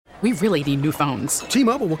We really need new phones.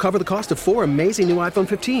 T-Mobile will cover the cost of 4 amazing new iPhone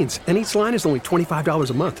 15s, and each line is only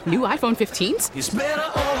 $25 a month. New iPhone 15s? It's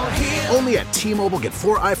better over here. Only at T-Mobile, get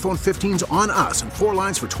 4 iPhone 15s on us and 4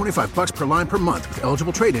 lines for $25 per line per month with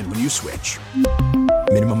eligible trade-in when you switch.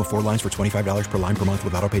 Minimum of 4 lines for $25 per line per month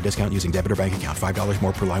with autopay discount using debit or bank account. $5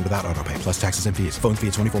 more per line without autopay, plus taxes and fees. Phone fee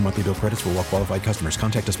at 24 monthly bill credits for well-qualified customers.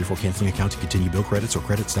 Contact us before canceling account to continue bill credits or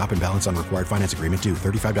credit stop and balance on required finance agreement due.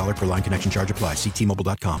 $35 per line connection charge applies. See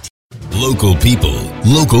T-Mobile.com. Local people,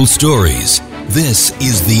 local stories. This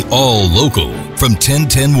is the All Local from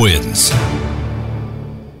 1010 Wins.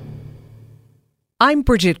 I'm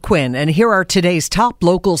Bridget Quinn, and here are today's top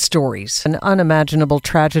local stories. An unimaginable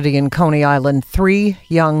tragedy in Coney Island. 3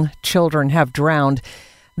 young children have drowned.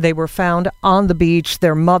 They were found on the beach.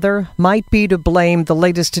 Their mother might be to blame. The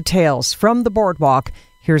latest details from the boardwalk.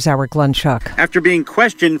 Here's our Glenn Schuck. After being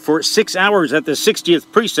questioned for 6 hours at the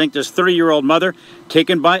 60th precinct, his 30-year-old mother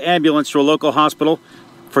taken by ambulance to a local hospital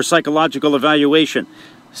for psychological evaluation.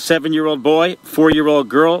 7-year-old boy, 4-year-old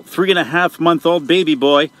girl, 3.5-month-old baby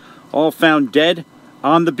boy, all found dead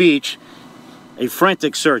on the beach. A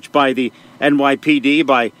frantic search by the NYPD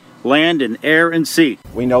by land and air and sea.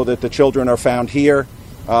 We know that the children are found here.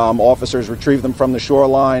 Officers retrieve them from the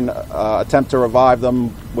shoreline, attempt to revive them,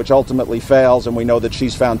 which ultimately fails, and we know that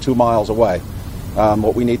she's found 2 miles away.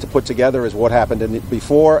 What we need to put together is what happened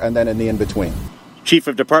before and then in the in-between. Chief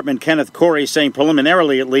of Department Kenneth Corey saying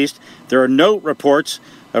preliminarily, at least, there are no reports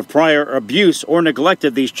of prior abuse or neglect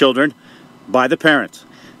of these children by the parents.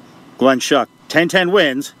 Glenn Schuck, 1010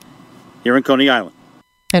 Wins, here in Coney Island.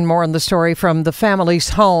 And more on the story from the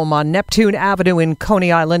family's home on Neptune Avenue in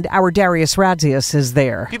Coney Island. Our Darius Radzius is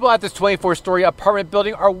there. People at this 24-story apartment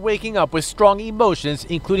building are waking up with strong emotions,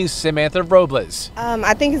 including Samantha Robles.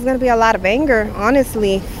 I think it's going to be a lot of anger,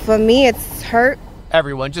 honestly. For me, it's hurt.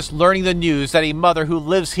 Everyone just learning the news that a mother who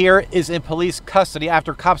lives here is in police custody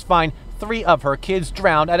after cops find 3 of her kids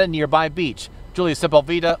drowned at a nearby beach. Julia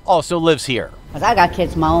Sepulveda also lives here. I got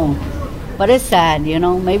kids of my own. But it's sad,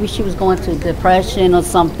 maybe she was going through depression or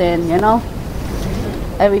something,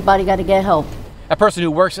 Everybody got to get help. A person who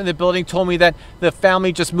works in the building told me that the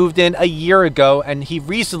family just moved in a year ago and he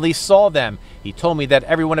recently saw them. He told me that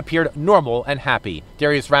everyone appeared normal and happy.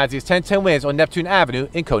 Darius Radzius, 1010 Wins on Neptune Avenue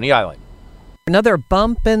in Coney Island. Another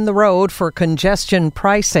bump in the road for congestion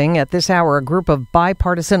pricing. At this hour, a group of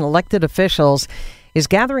bipartisan elected officials is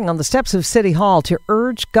gathering on the steps of City Hall to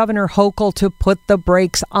urge Governor Hochul to put the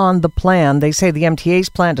brakes on the plan. They say the MTA's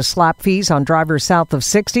plan to slap fees on drivers south of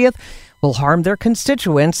 60th will harm their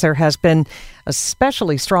constituents. There has been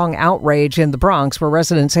especially strong outrage in the Bronx, where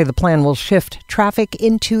residents say the plan will shift traffic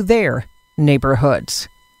into their neighborhoods.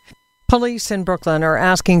 Police in Brooklyn are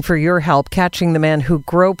asking for your help catching the man who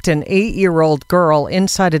groped an 8-year-old girl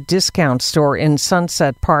inside a discount store in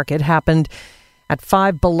Sunset Park. It happened at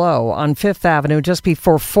 5 Below on 5th Avenue just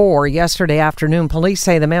before 4 yesterday afternoon. Police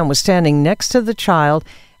say the man was standing next to the child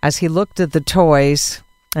as he looked at the toys,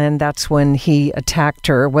 and that's when he attacked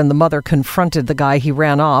her. When the mother confronted the guy, he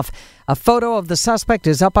ran off. A photo of the suspect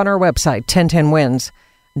is up on our website,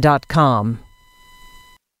 1010wins.com.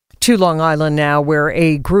 To Long Island now, where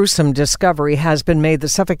a gruesome discovery has been made. The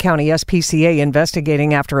Suffolk County SPCA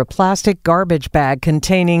investigating after a plastic garbage bag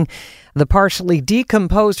containing the partially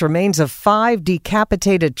decomposed remains of 5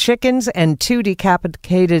 decapitated chickens and 2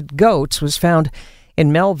 decapitated goats was found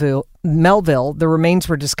in Melville. The remains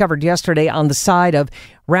were discovered yesterday on the side of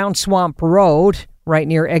Round Swamp Road, right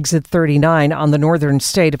near Exit 39 on the northern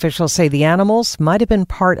state. Officials say the animals might have been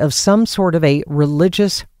part of some sort of a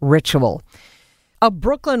religious ritual. A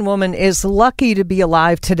Brooklyn woman is lucky to be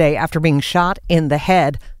alive today after being shot in the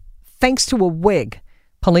head thanks to a wig.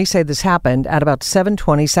 Police say this happened at about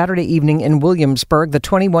 7:20 Saturday evening in Williamsburg. The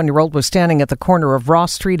 21-year-old was standing at the corner of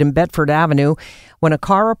Ross Street and Bedford Avenue when a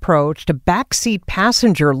car approached. A backseat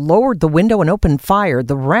passenger lowered the window and opened fire.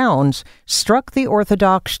 The rounds struck the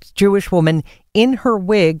Orthodox Jewish woman in her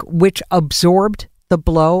wig, which absorbed the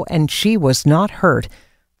blow, and she was not hurt.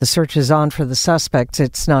 The search is on for the suspects.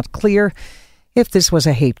 It's not clear if this was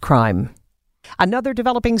a hate crime. Another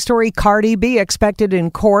developing story, Cardi B expected in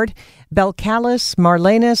court. Belcalis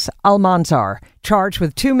Marlenis Almanzar, charged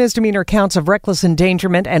with 2 misdemeanor counts of reckless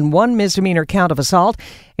endangerment and 1 misdemeanor count of assault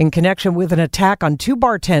in connection with an attack on 2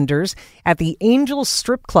 bartenders at the Angel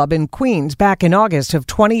Strip Club in Queens back in August of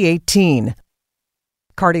 2018.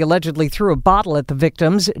 Cardi allegedly threw a bottle at the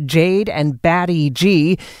victims, Jade and Batty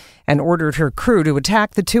G, and ordered her crew to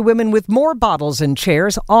attack the 2 women with more bottles and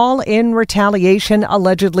chairs, all in retaliation,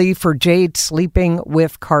 allegedly, for Jade sleeping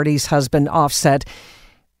with Cardi's husband, Offset.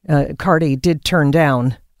 Cardi did turn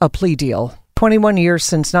down a plea deal. 21 years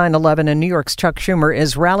since 9/11, and New York's Chuck Schumer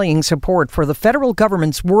is rallying support for the federal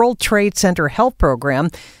government's World Trade Center Health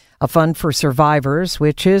Program, a fund for survivors,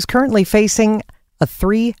 which is currently facing a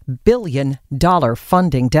 $3 billion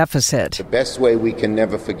funding deficit. The best way we can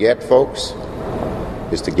never forget, folks,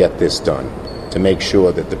 is to get this done, to make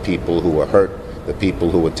sure that the people who were hurt, the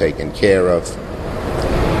people who were taken care of,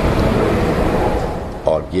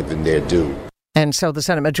 are given their due. And so the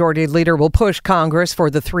Senate Majority Leader will push Congress for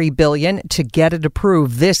the $3 billion to get it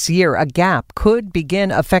approved this year. A gap could begin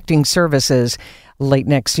affecting services late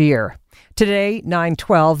next year. Today,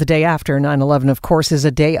 9/12, the day after 9/11, of course, is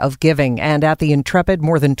a day of giving. And at the Intrepid,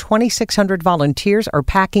 more than 2,600 volunteers are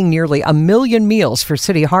packing nearly 1 million meals for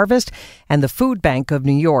City Harvest and the Food Bank of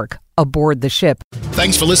New York aboard the ship.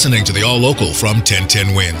 Thanks for listening to the All Local from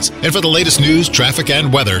 1010 Wins. And for the latest news, traffic,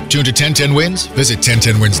 and weather, tune to 1010 Wins, visit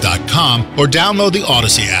 1010wins.com, or download the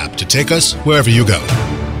Odyssey app to take us wherever you go.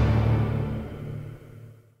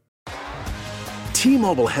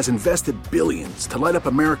 T-Mobile has invested billions to light up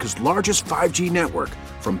America's largest 5G network,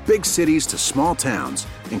 from big cities to small towns,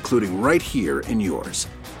 including right here in yours.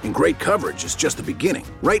 And great coverage is just the beginning.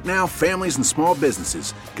 Right now, families and small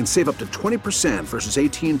businesses can save up to 20% versus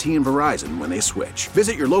AT&T and Verizon when they switch.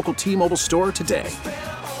 Visit your local T-Mobile store today.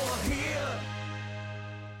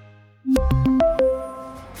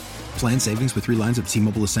 Plan savings with 3 lines of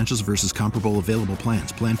T-Mobile Essentials versus comparable available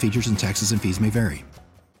plans. Plan features and taxes and fees may vary.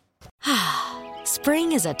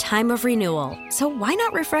 Spring is a time of renewal, so why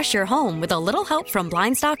not refresh your home with a little help from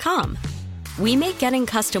Blinds.com? We make getting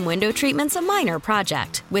custom window treatments a minor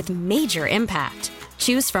project with major impact.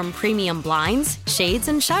 Choose from premium blinds, shades,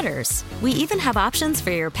 and shutters. We even have options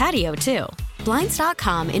for your patio, too.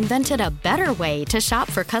 Blinds.com invented a better way to shop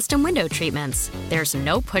for custom window treatments. There's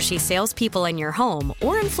no pushy salespeople in your home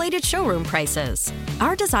or inflated showroom prices.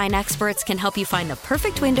 Our design experts can help you find the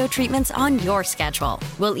perfect window treatments on your schedule.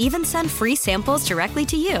 We'll even send free samples directly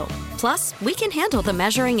to you. Plus, we can handle the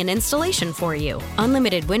measuring and installation for you.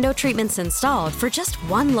 Unlimited window treatments installed for just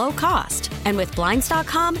one low cost. And with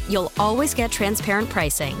Blinds.com, you'll always get transparent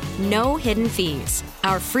pricing. No hidden fees.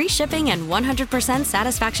 Our free shipping and 100%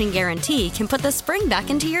 satisfaction guarantee can put the spring back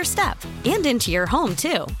into your step and into your home,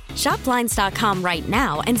 too. Shop Blinds.com right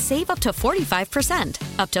now and save up to 45%.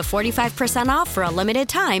 Up to 45% off for a limited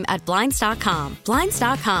time at Blinds.com.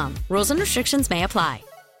 Blinds.com. Rules and restrictions may apply.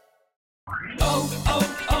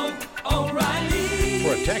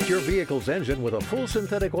 Protect your vehicle's engine with a full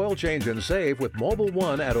synthetic oil change and save with Mobil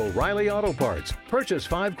 1 at O'Reilly Auto Parts. Purchase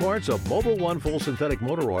 5 quarts of Mobil 1 full synthetic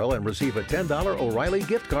motor oil and receive a $10 O'Reilly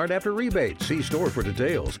gift card after rebate. See store for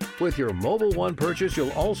details. With your Mobil 1 purchase,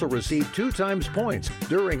 you'll also receive 2 times points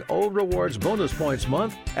during O Rewards Bonus Points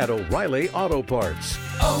Month at O'Reilly Auto Parts.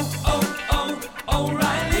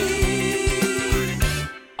 O'Reilly.